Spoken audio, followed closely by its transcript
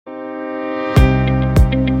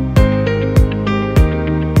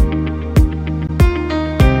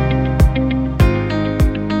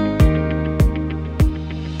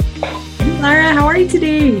Lara, how are you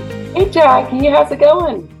today? Hey Jackie, how's it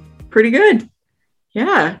going? Pretty good.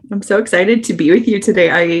 Yeah, I'm so excited to be with you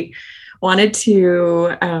today. I wanted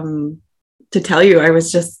to tell you I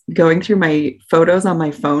was just going through my photos on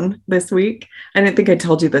my phone this week. I didn't think I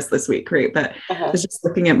told you this week, right? But I Uh-huh. was just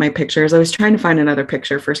looking at my pictures. I was trying to find another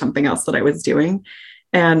picture for something else that I was doing.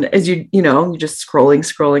 And as you're just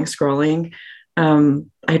scrolling.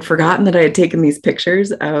 I had forgotten that I had taken these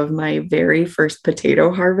pictures of my very first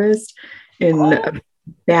potato harvest in What? a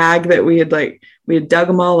bag that we had dug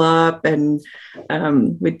them all up, and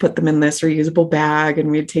we'd put them in this reusable bag, and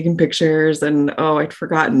we had taken pictures, and I'd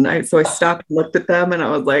forgotten. So I stopped and looked at them, and I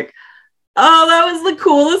was like, oh, that was the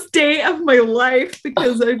coolest day of my life,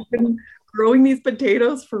 because I've been growing these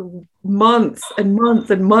potatoes for months and months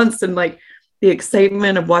and months, and like the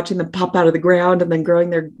excitement of watching them pop out of the ground and then growing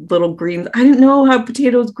their little greens. I didn't know how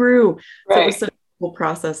potatoes grew. So it was Right. such a cool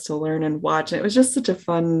process to learn and watch. And it was just such a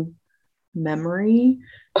fun memory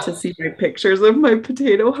to see my pictures of my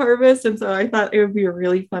potato harvest. And so I thought it would be a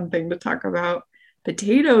really fun thing to talk about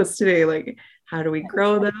potatoes today. Like, how do we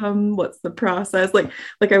grow them? What's the process? Like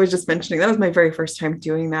I was just mentioning, that was my very first time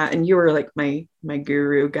doing that. And you were like my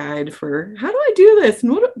guru guide for how do I do this?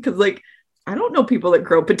 And what, because like I don't know people that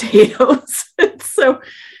grow potatoes. So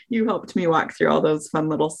you helped me walk through all those fun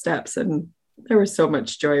little steps. And there was so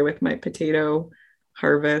much joy with my potato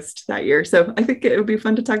harvest that year. So I think it would be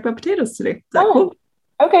fun to talk about potatoes today. Is that Oh, cool?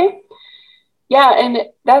 okay. Yeah, and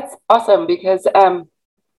that's awesome because I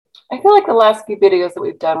feel like the last few videos that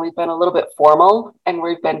we've done, we've been a little bit formal and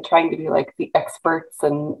we've been trying to be like the experts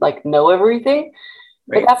and like know everything.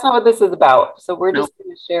 But Right. that's not what this is about. So we're No, just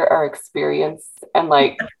going to share our experience and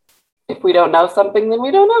like if we don't know something, then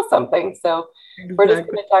we don't know something. So we're just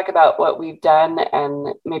exactly. going to talk about what we've done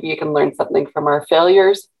and maybe you can learn something from our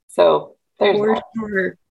failures. So there's For that.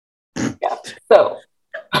 sure. Yeah. So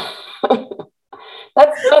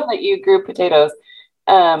that's fun that you grew potatoes.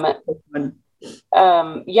 Um,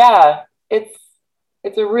 Fun. yeah, it's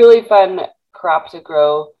a really fun crop to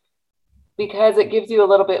grow because it gives you a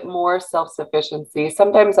little bit more self-sufficiency.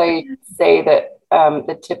 Sometimes I say that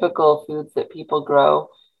the typical foods that people grow,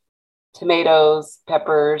 tomatoes,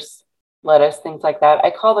 peppers, lettuce, things like that,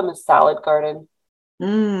 I call them a salad garden,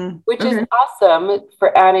 which is Okay. awesome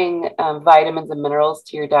for adding vitamins and minerals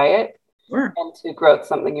to your diet Sure. and to grow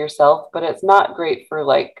something yourself, but it's not great for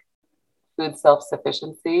like food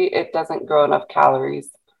self-sufficiency. It doesn't grow enough calories.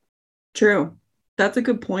 True. That's a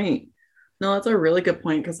good point. No, that's a really good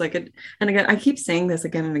point, because like it, and again, I keep saying this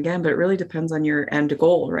again and again, but it really depends on your end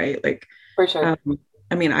goal, right? Like, For sure. um,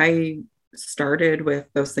 I mean, I started with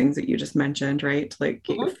those things that you just mentioned, right? To like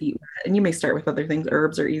get your Hmm. feet wet. And you may start with other things.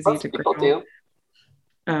 Herbs are easy to Most people grow. do.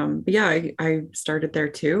 But yeah, I started there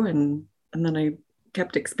too, and then I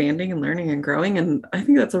kept expanding and learning and growing. And I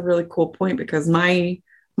think that's a really cool point, because my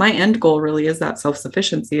end goal really is that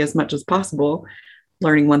self-sufficiency as much as possible,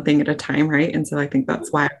 learning one thing at a time, right? And so I think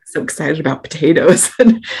that's why I'm so excited about potatoes.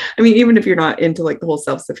 And I mean, even if you're not into like the whole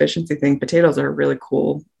self-sufficiency thing, potatoes are a really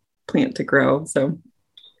cool plant to grow. So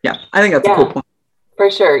yeah, I think that's a cool Yeah, point. for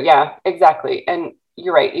sure. Yeah, exactly. And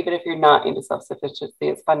you're right. Even if you're not into self-sufficiency,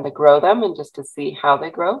 it's fun to grow them and just to see how they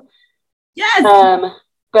grow. Yes. Um,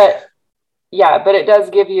 but yeah, but it does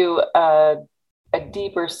give you a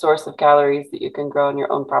deeper source of calories that you can grow on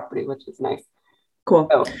your own property, which is nice. Cool.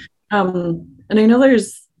 So And I know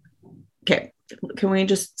there's, okay, can we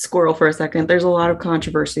just squirrel for a second? There's a lot of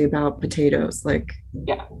controversy about potatoes, like,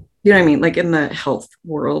 yeah, you know what I mean? Like in the health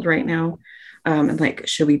world right now. And like,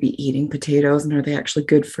 should we be eating potatoes, and are they actually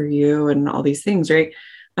good for you, and all these things, right?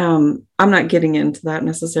 I'm not getting into that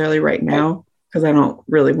necessarily right right. now, because I don't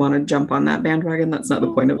really want to jump on that bandwagon. That's not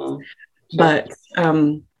the point of this. Mhm. Sure. But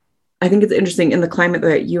I think it's interesting in the climate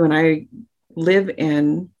that you and I live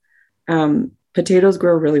in. Potatoes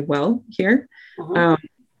grow really well here. Hmm. Um,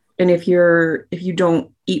 and if you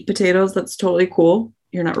don't eat potatoes, that's totally cool.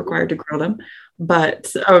 You're not required to grow them,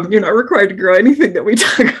 but you're not required to grow anything that we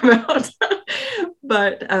talk about.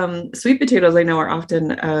 But sweet potatoes, I know, are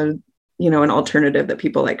often an alternative that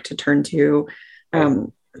people like to turn to. Right.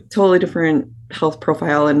 Um, Totally different health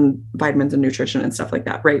profile and vitamins and nutrition and stuff like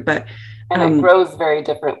that, right? But And it um, grows very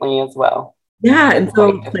differently as well. yeah, Like and quite so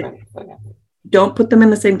like, different. So yeah. don't put them in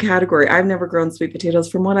the same category. I've never grown sweet potatoes.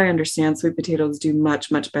 From what I understand, sweet potatoes do much,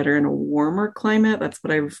 much better in a warmer climate. That's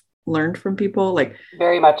what I've learned from people, like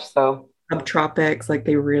Very much so. subtropics, like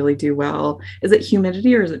they really do well. Is it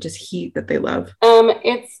humidity, or is it just heat that they love?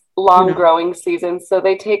 It's You long know, growing season, so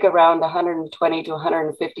they take around 120 to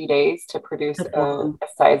 150 days to produce that's a long.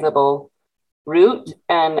 sizable root.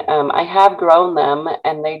 And I have grown them,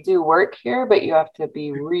 and they do work here, but you have to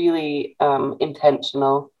be really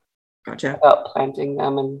intentional. Gotcha. about planting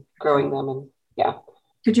them and growing them. And yeah.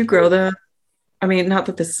 Could you grow I mean, not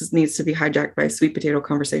that needs to be hijacked by a sweet potato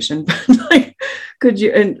conversation, but like, could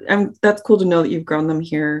you, and that's cool to know that you've grown them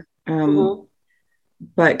here.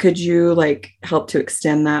 But could you like help to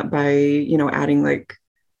extend that by, adding like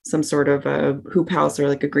some sort of a hoop house or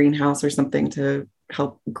like a greenhouse or something to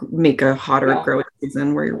help make a hotter growing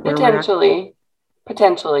season where potentially.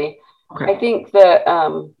 Okay. I think that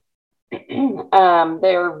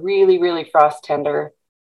they're really, really frost tender.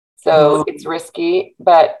 So it's risky,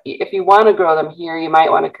 but if you want to grow them here, you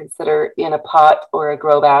might want to consider in a pot or a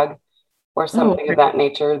grow bag or something of that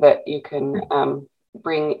nature that you can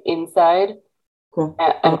bring inside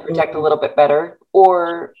and protect a little bit better,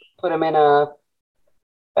 or put them in a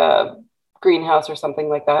greenhouse or something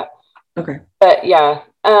like that. Okay. But yeah,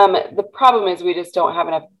 the problem is we just don't have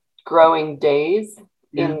enough growing days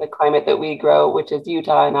in the climate that we grow, which is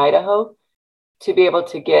Utah and Idaho, to be able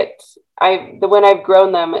to get, when I've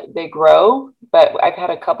grown them, they grow, but I've had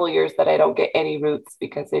a couple years that I don't get any roots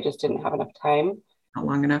because they just didn't have enough time. Not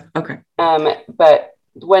long enough. Okay. But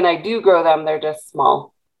when I do grow them, they're just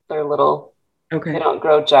small. They're little. Okay. They don't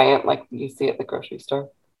grow giant like you see at the grocery store.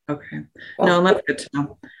 Okay. So, no, that's good to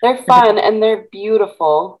know. They're fun and they're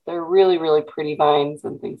beautiful. They're really, really pretty vines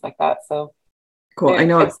and things like that. So cool. I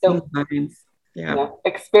know it's still vines. Yeah.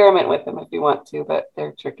 Experiment with them if you want to, but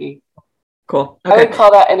they're tricky. Cool. Okay. I would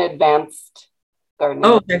call that an advanced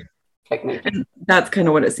gardening technique. And that's kind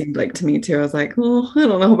of what it seemed like to me too. I was like, well, I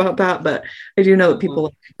don't know about that, but I do know that people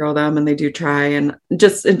like to grow them and they do try. And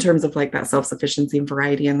just in terms of like that self-sufficiency and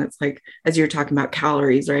variety, and it's like, as you're talking about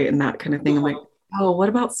calories, right? And that kind of thing, I'm like, oh, what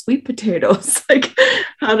about sweet potatoes? Like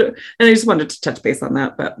and I just wanted to touch base on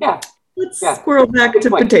that, but let's squirrel back to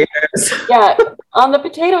potatoes. Yeah. On the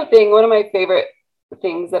potato thing, one of my favorite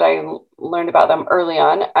things that I learned about them early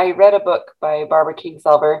on, I read a book by Barbara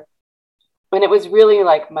Kingsolver, and it was really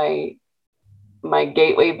like my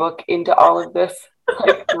gateway book into all of this.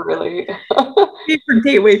 Like really for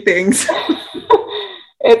gateway things.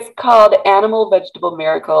 It's called Animal Vegetable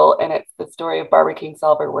Miracle, and it's the story of Barbara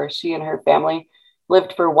Kingsolver, where she and her family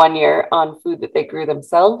lived for 1 year on food that they grew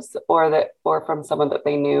themselves or from someone that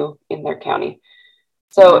they knew in their county.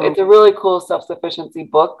 So it's a really cool self-sufficiency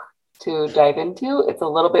book to dive into. It's a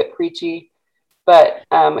little bit preachy, but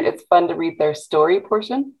it's fun to read their story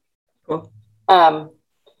portion. Cool.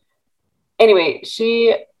 Anyway,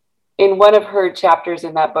 in one of her chapters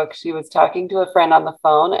in that book, she was talking to a friend on the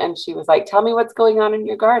phone, and she was like, tell me what's going on in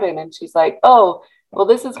your garden. And she's like, oh, well,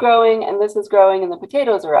 this is growing and this is growing and the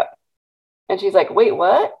potatoes are up. And she's like, wait,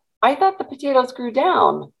 what? I thought the potatoes grew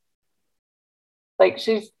down. Like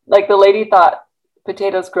the lady thought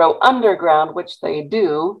potatoes grow underground, which they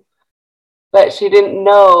do, but she didn't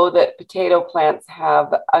know that potato plants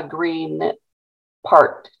have a green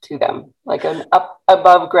part to them, like an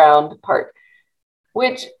above ground part,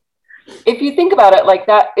 which if you think about it, like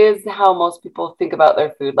that is how most people think about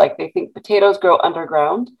their food. Like they think potatoes grow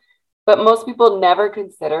underground, but most people never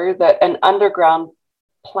consider that an underground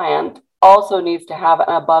plant also needs to have an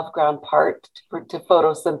above ground part to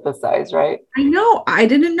photosynthesize, right? I know. I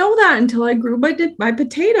didn't know that until I grew my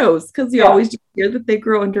potatoes, because you always hear that they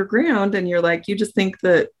grow underground and you're like, you just think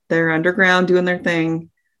that they're underground doing their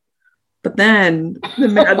thing. But then the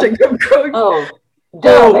magic of growing.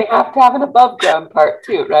 They have to have an above ground part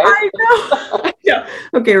too, right? I know. Yeah.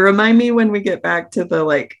 Okay. Remind me when we get back to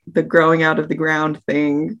the growing out of the ground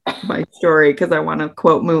thing, my story, because I want to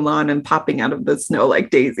quote Mulan and popping out of the snow like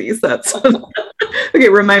daisies. That's okay.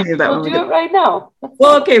 Remind me of that. We'll do it right now.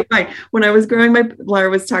 Well, okay, fine. When I was growing Laura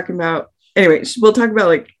was talking about, anyway, we'll talk about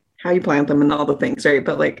like how you plant them and all the things, right?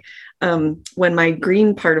 But like, when my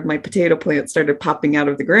green part of my potato plant started popping out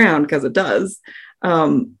of the ground, because it does,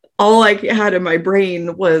 all I had in my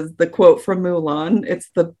brain was the quote from Mulan.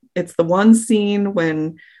 It's the one scene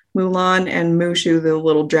when Mulan and Mushu, the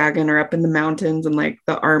little dragon, are up in the mountains, and like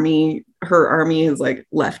her army has like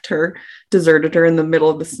left her, deserted her in the middle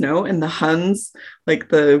of the snow, and the Huns, like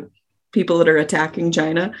the people that are attacking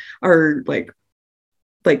China, are like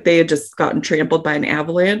they had just gotten trampled by an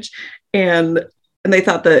avalanche, and they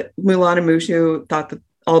thought that Mulan and Mushu thought that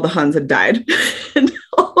all the Huns had died. And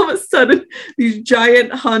all of a sudden, these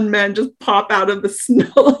giant Hun men just pop out of the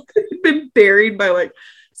snow. They've been buried by like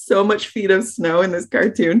so much feet of snow in this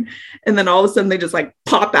cartoon. And then all of a sudden, they just like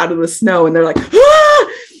pop out of the snow and they're like,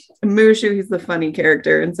 ah! And Mushu, he's the funny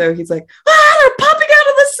character. And so he's like, ah, they're popping out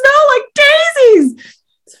of the snow like daisies.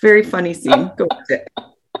 It's a very funny scene. Go with it.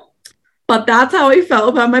 But that's how I felt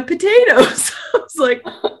about my potatoes. I was like,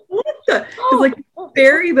 what the? Because like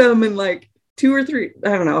bury them in like two or three, I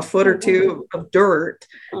don't know, a foot or two of dirt.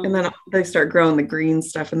 And then they start growing the green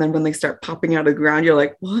stuff. And then when they start popping out of the ground, you're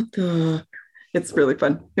like, what the? It's really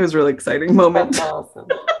fun. It was a really exciting moment. That's awesome.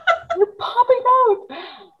 You're popping out.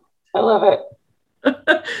 I love it.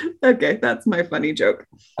 Okay, that's my funny joke.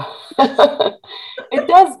 It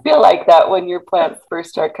does feel like that when your plants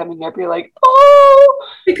first start coming up. You're like, oh,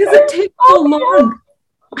 because it takes so long.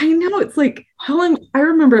 I know, it's like how long? I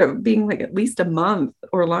remember it being like at least a month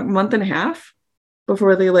or a long month and a half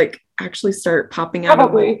before they like actually start popping out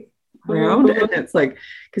of the ground. And it's like,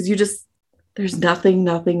 because you just, there's nothing.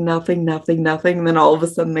 And then all of a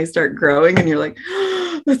sudden they start growing and you're like,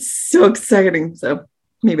 oh, that's so exciting. So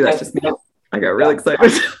maybe that's just me. I got really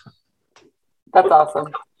excited. That's awesome.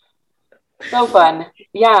 So fun.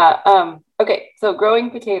 Yeah. Okay. So growing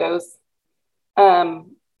potatoes.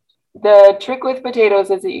 The trick with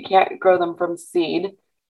potatoes is that you can't grow them from seed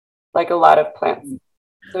like a lot of plants.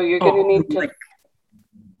 So you're going to need to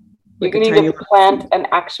plant an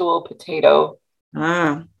actual potato.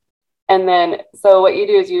 Ah. And then, so what you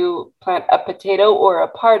do is you plant a potato or a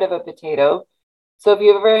part of a potato. So if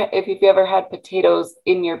you've ever had potatoes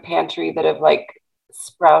in your pantry that have like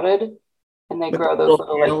sprouted and they grow those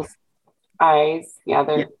little like eyes,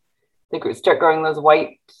 they start growing those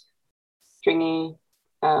white stringy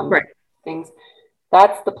things.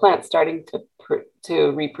 That's the plant starting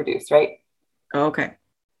to reproduce, right? Okay.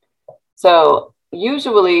 So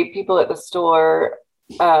usually people at the store,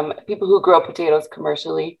 people who grow potatoes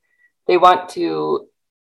commercially, they want to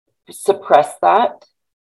suppress that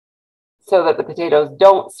so that the potatoes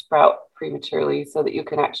don't sprout prematurely so that you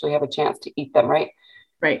can actually have a chance to eat them, right?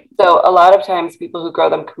 Right. So a lot of times people who grow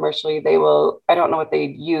them commercially, they will, I don't know what they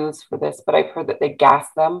use for this, but I've heard that they gas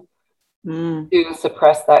them to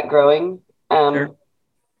suppress that growing. Sure.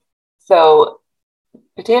 So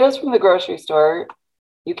potatoes from the grocery store,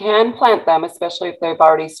 you can plant them, especially if they've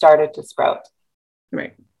already started to sprout.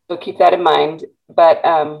 Right. So keep that in mind. But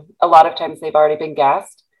a lot of times they've already been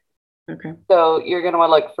gassed. Okay. So you're going to want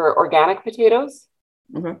to look for organic potatoes.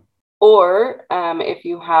 Okay. Or if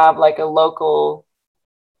you have like a local,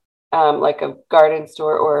 like a garden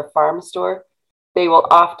store or a farm store, they will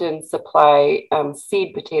often supply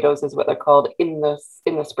seed potatoes, is what they're called, in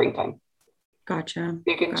the springtime. Gotcha.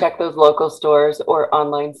 You can check those local stores or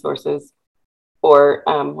online sources for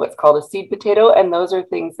what's called a seed potato. And those are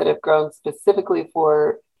things that have grown specifically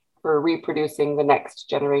for reproducing the next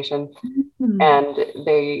generation. And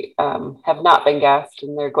they have not been gassed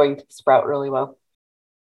and they're going to sprout really well.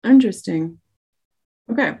 Interesting.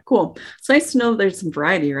 Okay, cool. It's nice to know there's some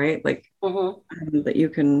variety, right? Like that you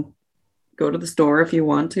can go to the store if you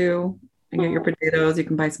want to and get your potatoes. You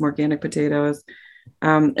can buy some organic potatoes.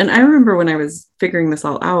 And I remember when I was figuring this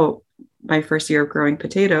all out, my first year of growing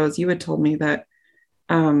potatoes, you had told me that,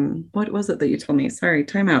 what was it that you told me? Sorry,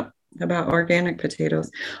 time out, about organic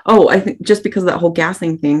potatoes. Oh, I think just because of that whole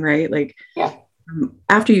gassing thing, right? Like,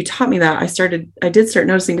 after you taught me that, I did start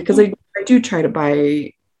noticing, because I do try to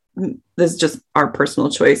buy, this is just our personal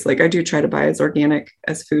choice. Like I do try to buy as organic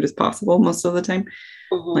as food as possible most of the time.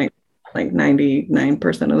 Like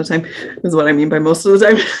 99% of the time is what I mean by most of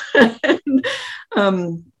the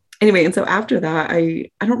time. Anyway, and so after that, I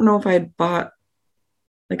don't know if I had bought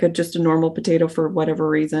like just a normal potato for whatever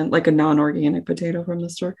reason, like a non-organic potato from the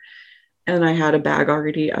store. And I had a bag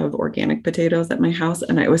already of organic potatoes at my house.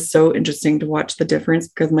 And it was so interesting to watch the difference,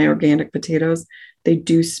 because my organic potatoes, they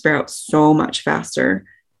do sprout so much faster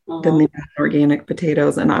than the organic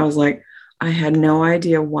potatoes. And I was like, I had no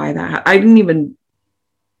idea why that, I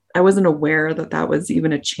wasn't aware that that was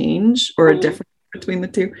even a change or a difference between the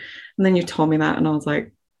two. And then you told me that and I was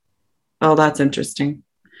like, oh, that's interesting.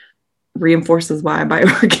 Reinforces why I buy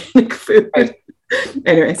organic food. Right.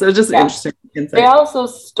 Anyway, so it's just interesting insight. They also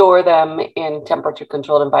store them in temperature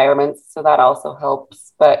controlled environments, so that also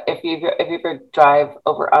helps. But if you ever drive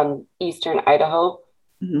over on eastern Idaho,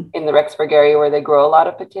 in the Rexburg area where they grow a lot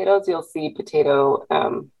of potatoes, you'll see potato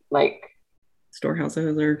like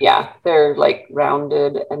storehouses, or they're like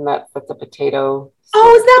rounded, and that's a potato.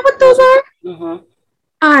 Oh, is that what those are?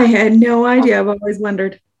 I had no idea. I've always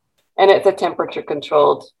wondered. And it's a temperature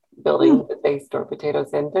controlled building that they store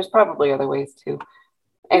potatoes in. There's probably other ways too.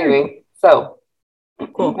 Anyway, so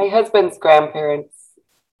cool. My husband's grandparents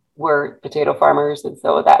were potato farmers, and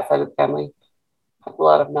so that side of the family has a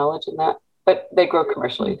lot of knowledge in that. But they grow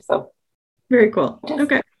commercially, so very cool.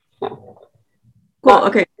 Okay. Cool.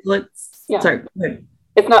 Okay, let's. Sorry. Go ahead.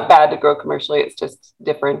 It's not bad to grow commercially. It's just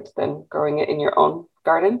different than growing it in your own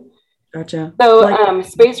garden. Gotcha. So,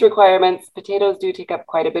 space requirements. Potatoes do take up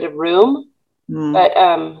quite a bit of room, but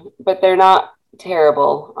they're not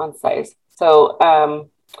terrible on size. So,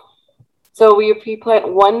 So if you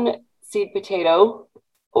plant one seed potato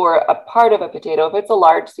or a part of a potato, if it's a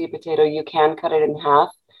large seed potato, you can cut it in half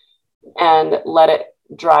and let it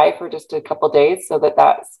dry for just a couple days so that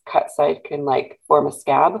that cut side can like form a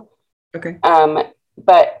scab. Okay.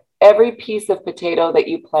 But every piece of potato that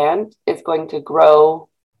you plant is going to grow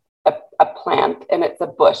a plant, and it's a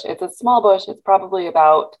bush. It's a small bush. It's probably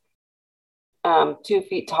about 2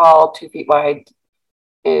 feet tall, 2 feet wide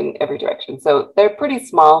in every direction. So they're pretty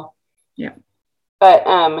small. Yeah. But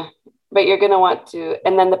you're going to want to,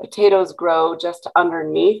 and then the potatoes grow just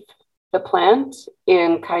underneath the plant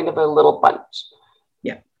in kind of a little bunch.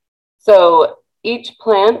 Yeah. So each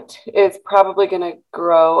plant is probably going to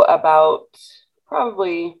grow about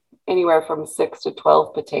probably anywhere from 6 to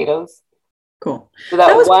 12 potatoes. Cool. So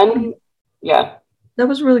that one, yeah. That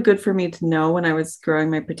was really good for me to know when I was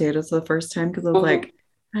growing my potatoes for the first time, because I was like,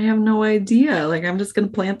 I have no idea. Like, I'm just going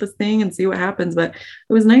to plant this thing and see what happens. But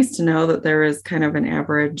it was nice to know that there is kind of an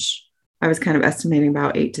average. I was kind of estimating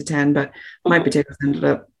about 8 to 10, but my potatoes ended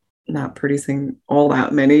up not producing all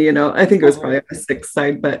that many. You know, I think it was probably on the 6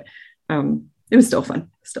 side, but it was still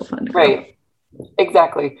fun. Still fun to grow. Right.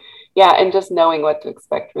 Exactly. Yeah. And just knowing what to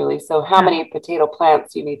expect, really. So how many potato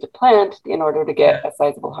plants you need to plant in order to get a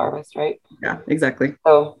sizable harvest, right? Yeah, exactly.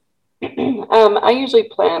 So I usually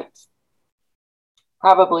plant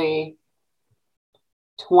probably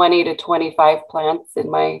 20 to 25 plants in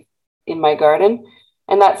my garden.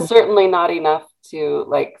 And that's certainly not enough to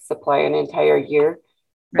like supply an entire year.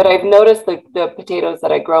 But I've noticed that the potatoes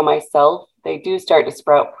that I grow myself, they do start to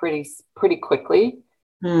sprout pretty quickly.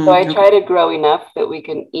 So I try to grow enough that we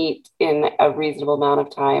can eat in a reasonable amount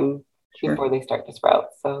of time before they start to sprout.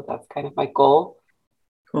 So that's kind of my goal.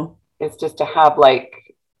 Cool. Is just to have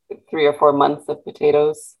like 3 or 4 months of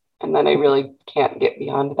potatoes. And then I really can't get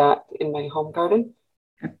beyond that in my home garden.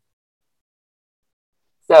 Okay.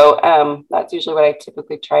 So that's usually what I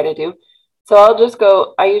typically try to do. So I'll just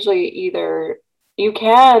go, I usually either, you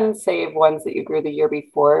can save ones that you grew the year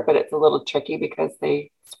before, but it's a little tricky because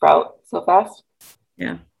they sprout so fast.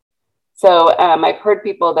 Yeah. So I've heard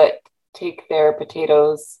people that take their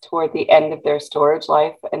potatoes toward the end of their storage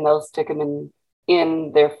life and they'll stick them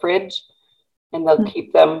in their fridge and they'll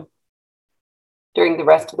keep them during the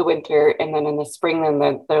rest of the winter. And then in the spring,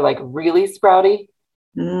 then they're like really sprouty.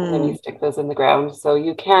 And then you stick those in the ground. So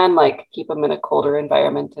you can like keep them in a colder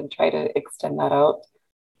environment and try to extend that out.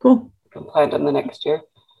 Cool. You can plant them the next year.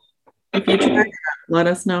 If you try that, let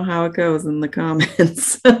us know how it goes in the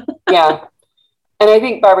comments. Yeah. And I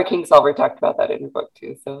think Barbara Kingsolver talked about that in her book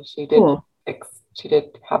too. So she did she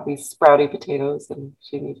did have these sprouty potatoes and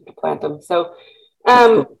she needed to plant them. So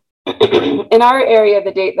cool. In our area,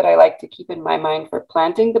 the date that I like to keep in my mind for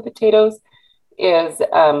planting the potatoes is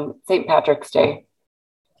St. Patrick's Day.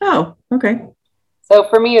 Oh, okay. So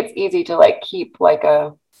for me, it's easy to like keep like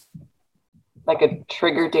a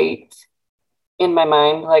trigger date in my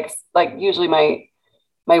mind. Like usually my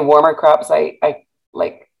warmer crops, I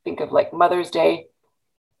like think of like Mother's Day,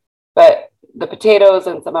 but the potatoes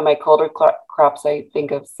and some of my colder crops, I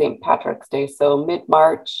think of St. Patrick's Day. So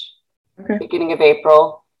mid-March, beginning of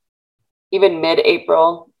April, even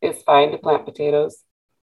mid-April is fine to plant potatoes.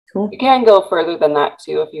 Cool. You can go further than that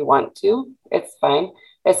too if you want to. It's fine,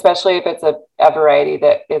 especially if it's a variety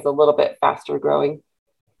that is a little bit faster growing.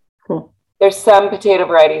 Cool. There's some potato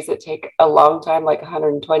varieties that take a long time, like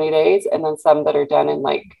 120 days, and then some that are done in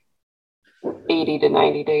like 80 to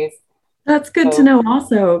 90 days. That's good to know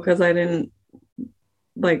also, because I didn't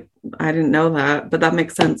know that, but that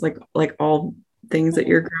makes sense. Like all things that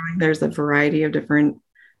you're growing, there's a variety of different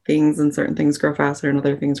things, and certain things grow faster and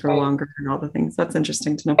other things grow longer, and all the things. That's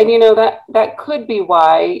interesting to know. And you know, that could be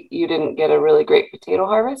why you didn't get a really great potato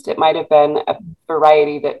harvest. It might have been a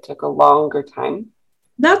variety that took a longer time.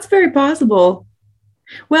 That's very possible.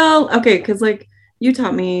 Well, okay, because like you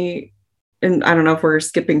taught me, and I don't know if we're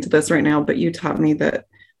skipping to this right now, but you taught me that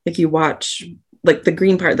like you watch like the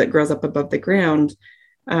green part that grows up above the ground,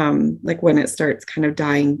 like when it starts kind of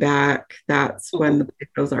dying back, that's when the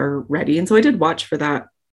potatoes are ready. And so I did watch for that.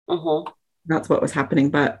 That's what was happening,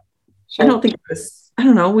 but I don't think it was, I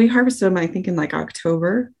don't know, we harvested them I think in like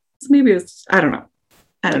October, so maybe it was, I don't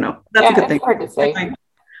know, that's a good thing. It's hard to say.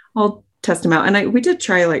 I'll test them out. And we did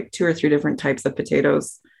try like 2 or 3 different types of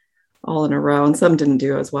potatoes all in a row, and some didn't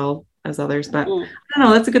do as well as others, but I don't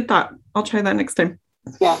know, that's a good thought. I'll try that next time.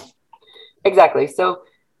 Yeah, exactly. So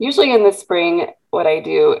usually in the spring, what I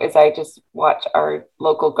do is I just watch our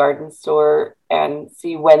local garden store and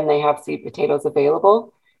see when they have seed potatoes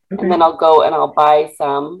available. And then I'll go and I'll buy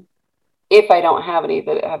some if I don't have any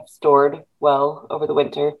that have stored well over the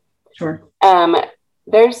winter. Sure.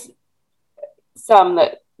 There's some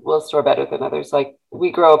that will store better than others. Like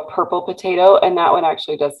we grow a purple potato, and that one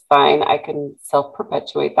actually does fine. I can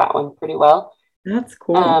self-perpetuate that one pretty well. That's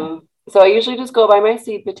cool. So I usually just go by my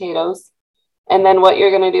seed potatoes. And then what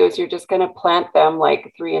you're going to do is you're just going to plant them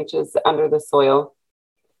like 3 inches under the soil.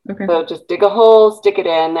 Okay. So just dig a hole, stick it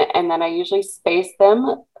in, and then I usually space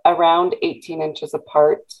them around 18 inches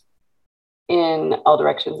apart in all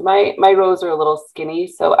directions. My rows are a little skinny,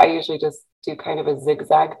 so I usually just do kind of a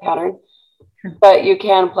zigzag pattern. But you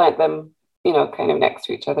can plant them, kind of next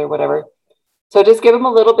to each other, whatever. So just give them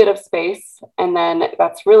a little bit of space, and then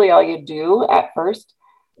that's really all you do at first.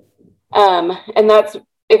 And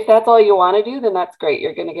if that's all you want to do, then that's great.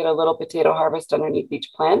 You're going to get a little potato harvest underneath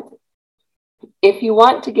each plant. If you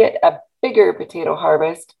want to get a bigger potato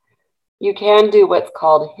harvest, you can do what's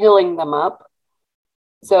called hilling them up.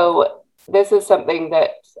 So this is something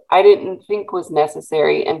that I didn't think was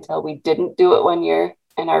necessary until we didn't do it one year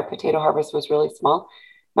and our potato harvest was really small.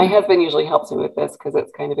 My husband usually helps me with this because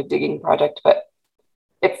it's kind of a digging project, but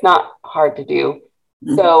it's not hard to do.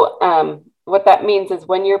 So what that means is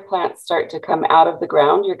when your plants start to come out of the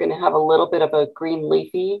ground, you're going to have a little bit of a green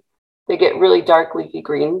leafy. They get really dark leafy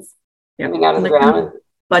greens coming out of the ground. Kind of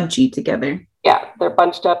bunchy together. Yeah, they're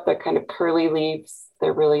bunched up. They're kind of curly leaves.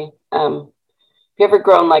 They're really, if you ever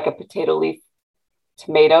grown like a potato leaf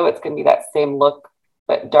tomato, it's going to be that same look,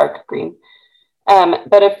 but dark green.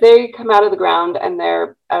 But if they come out of the ground and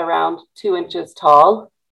they're around 2 inches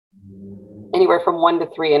tall, anywhere from 1 to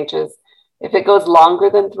 3 inches, if it goes longer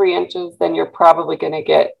than 3 inches, then you're probably going to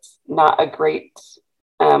get not a great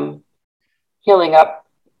healing up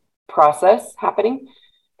process happening.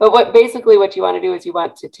 But what you want to do is you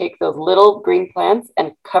want to take those little green plants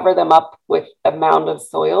and cover them up with a mound of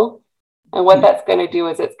soil. And what that's going to do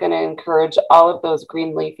is it's going to encourage all of those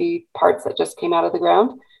green leafy parts that just came out of the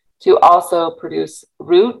ground to also produce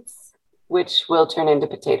roots, which will turn into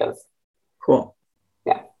potatoes. Cool.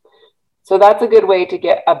 Yeah. So that's a good way to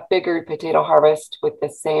get a bigger potato harvest with the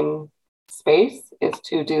same space, is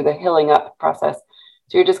to do the hilling up process.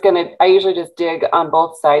 So you're just I usually just dig on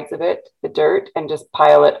both sides of it, the dirt, and just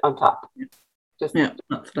pile it on top. That's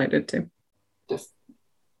what I did too.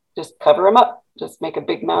 Just cover them up. Just make a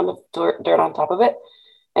big mound of dirt on top of it.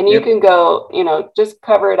 And you can go, just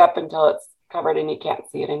cover it up until it's covered and you can't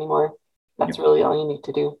see it anymore. That's really all you need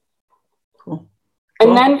to do. Cool.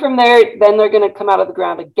 And then from there, they're going to come out of the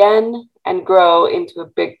ground again and grow into a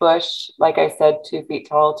big bush. Like I said, 2 feet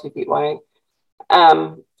tall, 2 feet wide,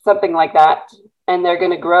 something like that. And they're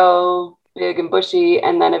going to grow big and bushy.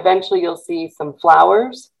 And then eventually you'll see some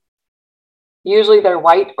flowers. Usually they're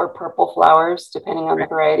white or purple flowers, depending on the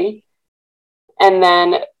variety. And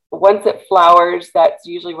then once it flowers, that's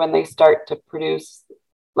usually when they start to produce,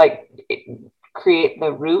 create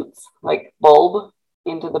the roots, like bulb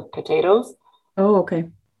into the potatoes. Oh, okay.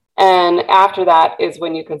 And after that is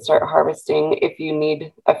when you can start harvesting if you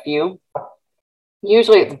need a few.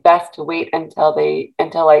 Usually it's best to wait until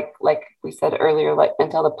like we said earlier,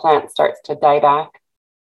 until the plant starts to die back,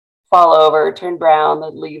 fall over, turn brown, the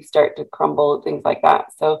leaves start to crumble, things like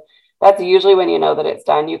that. So that's usually when you know that it's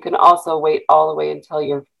done. You can also wait all the way until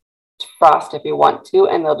you're frost if you want to,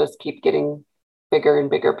 and they'll just keep getting bigger and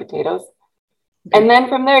bigger potatoes. Okay. And then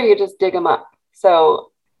from there, you just dig them up.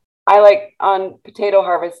 So I like on potato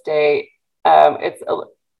harvest day,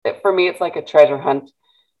 for me, it's like a treasure hunt.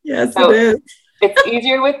 Yes, so it is. It's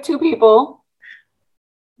easier with 2 people,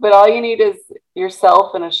 but all you need is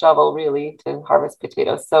yourself and a shovel really to harvest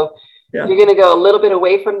potatoes. So you're going to go a little bit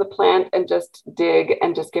away from the plant and just dig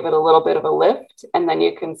and just give it a little bit of a lift. And then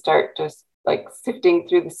you can start just like sifting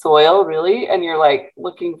through the soil really. And you're like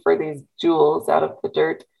looking for these jewels out of the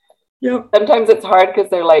dirt. Yep. Sometimes it's hard because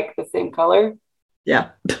they're like the same color. Yeah.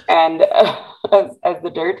 And as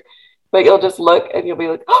the dirt, but you'll just look and you'll be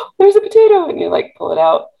like, oh, there's a potato. And you like pull it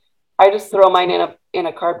out. I just throw mine in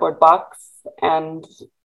a cardboard box, and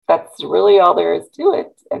that's really all there is to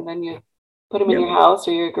it. And then you put them in your house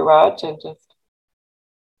or your garage and just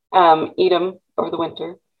eat them over the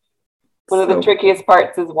winter. One of the trickiest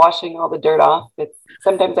parts is washing all the dirt off.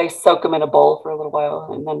 Sometimes I soak them in a bowl for a little while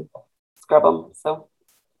and then scrub them. So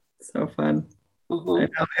fun. Mm-hmm. I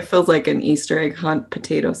know. It feels like an Easter egg hunt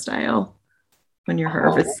potato style when you're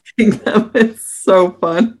harvesting them. It's so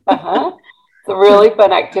fun. It's a really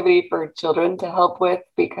fun activity for children to help with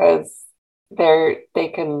because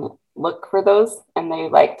they can look for those and they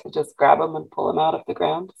like to just grab them and pull them out of the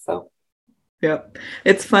ground. So,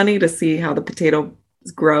 it's funny to see how the potatoes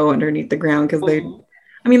grow underneath the ground because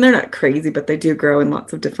they're not crazy, but they do grow in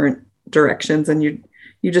lots of different directions, and you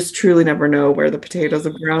just truly never know where the potatoes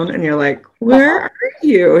have grown, and you're like, where are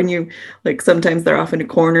you? And you like sometimes they're off in a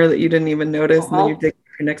corner that you didn't even notice, and then you dig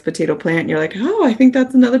your next potato plant, and you're like, oh, I think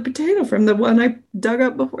that's another potato from the one I dug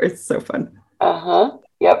up before. It's so fun.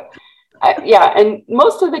 Yep. Yeah, and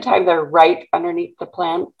most of the time they're right underneath the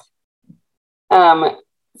plant.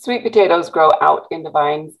 Sweet potatoes grow out into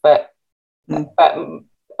vines, but an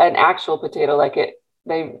actual potato like it,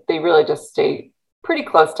 they really just stay pretty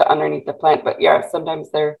close to underneath the plant. But yeah,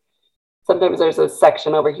 sometimes there's a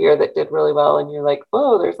section over here that did really well, and you're like,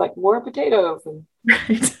 oh, there's like more potatoes. And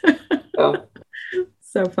right.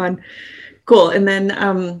 So fun. Cool. And then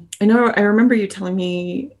I remember you telling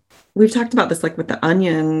me, we've talked about this like with the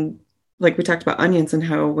onion, like we talked about onions and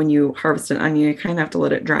how when you harvest an onion, you kind of have to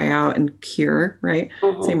let it dry out and cure, right?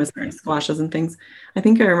 Same as squashes and things. I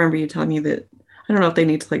think I remember you telling me that, I don't know if they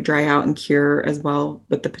need to like dry out and cure as well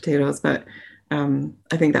with the potatoes, but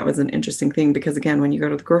I think that was an interesting thing because again, when you go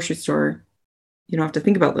to the grocery store, you don't have to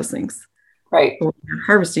think about those things. Right. But when you're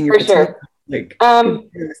harvesting your potatoes, like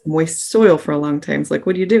moist soil for a long time. It's like,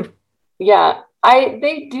 what do you do? Yeah,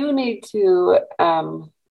 they do need to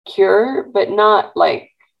cure, but not like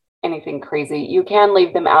anything crazy. You can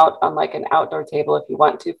leave them out on like an outdoor table if you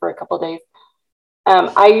want to for a couple of days.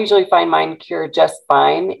 I usually find mine cure just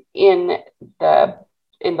fine in the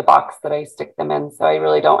box that I stick them in. So I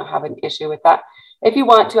really don't have an issue with that. If you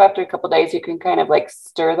want to, after a couple of days, you can kind of like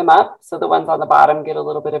stir them up. So the ones on the bottom get a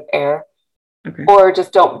little bit of air. Okay. Or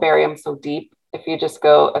just don't bury them so deep. If you just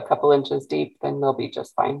go a couple inches deep, then they'll be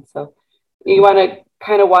just fine. So you want to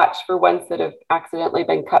kind of watch for ones that have accidentally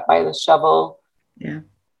been cut by the shovel. Yeah.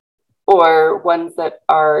 Or ones that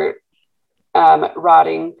are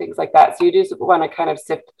rotting, things like that. So you just want to kind of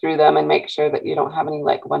sift through them and make sure that you don't have any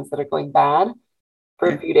like ones that are going bad for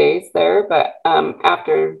a few days there. But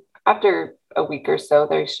after a week or so,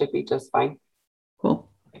 they should be just fine.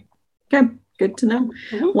 Cool. Okay, good to know.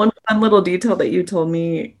 One fun little detail that you told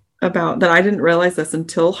me about that I didn't realize this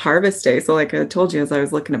until harvest day. So like I told you, as I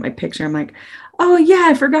was looking at my picture, I'm like, oh yeah,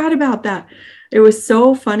 I forgot about that. It was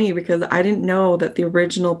so funny because I didn't know that the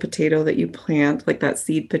original potato that you plant, like that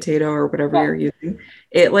seed potato or whatever you're using,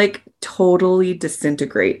 it like totally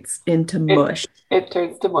disintegrates into mush. It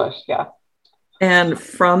turns to mush, yeah. And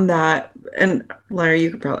from that, and Larry,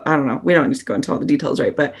 you could probably, I don't know, we don't need to go into all the details,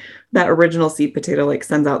 right? But that original seed potato like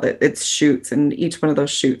sends out that its shoots, and each one of those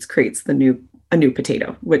shoots creates a new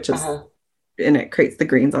potato, which is, and it creates the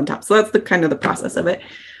greens on top. So that's the kind of the process of it.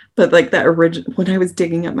 But like that original, when I was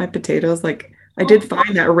digging up my potatoes, like I did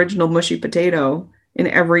find that original mushy potato in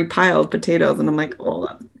every pile of potatoes. And I'm like, oh,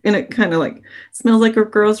 and it kind of like smells like a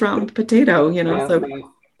gross round potato, you know? So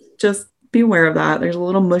just beware of that. There's a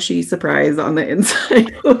little mushy surprise on the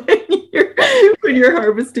inside when you're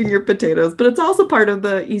harvesting your potatoes, but it's also part of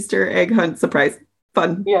the Easter egg hunt surprise.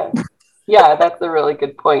 Fun. Yeah. Yeah. That's a really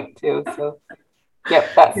good point too. So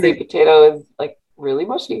yep, that sweet potato is like really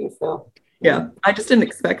mushy. So yeah, I just didn't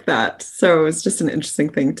expect that. So it's just an interesting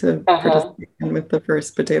thing to participate in with the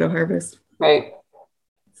first potato harvest. Right.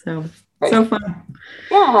 So so fun.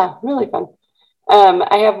 Yeah, really fun.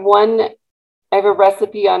 I have a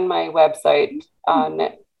recipe on my website on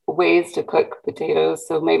ways to cook potatoes.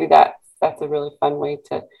 So maybe that's a really fun way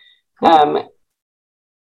to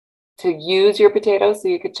use your potatoes. So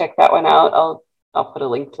you could check that one out. I'll put a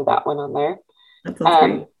link to that one on there. That sounds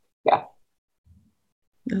great. Yeah.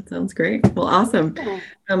 That sounds great. Well, awesome.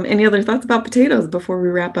 Any other thoughts about potatoes before we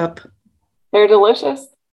wrap up? They're delicious.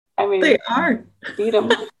 I mean, they are. Eat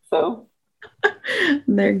them. So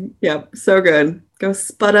they're so good. Go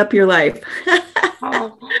spud up your life.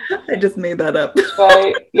 I just made that up.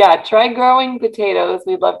 Try growing potatoes.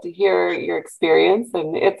 We'd love to hear your experience,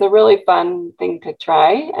 and it's a really fun thing to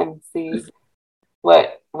try and see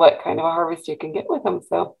what kind of a harvest you can get with them.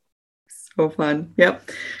 So fun. Yep.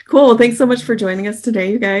 Cool. Thanks so much for joining us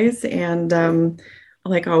today, you guys. And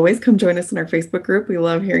like always, come join us in our Facebook group. We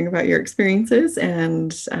love hearing about your experiences,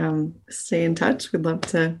 and stay in touch. We'd love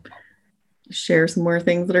to share some more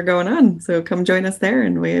things that are going on. So come join us there,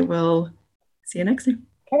 and we will see you next time.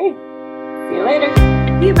 Okay. See you later.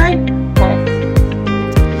 See you. Bye. Bye.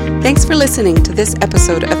 Thanks for listening to this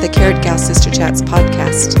episode of the Carrot Gal Sister Chats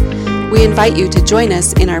podcast. We invite you to join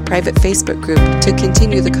us in our private Facebook group to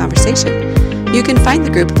continue the conversation. You can find the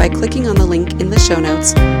group by clicking on the link in the show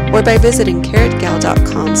notes or by visiting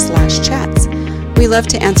carrotgal.com/chats. We love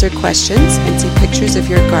to answer questions and see pictures of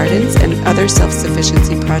your gardens and other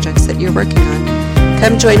self-sufficiency projects that you're working on.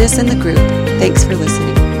 Come join us in the group. Thanks for listening.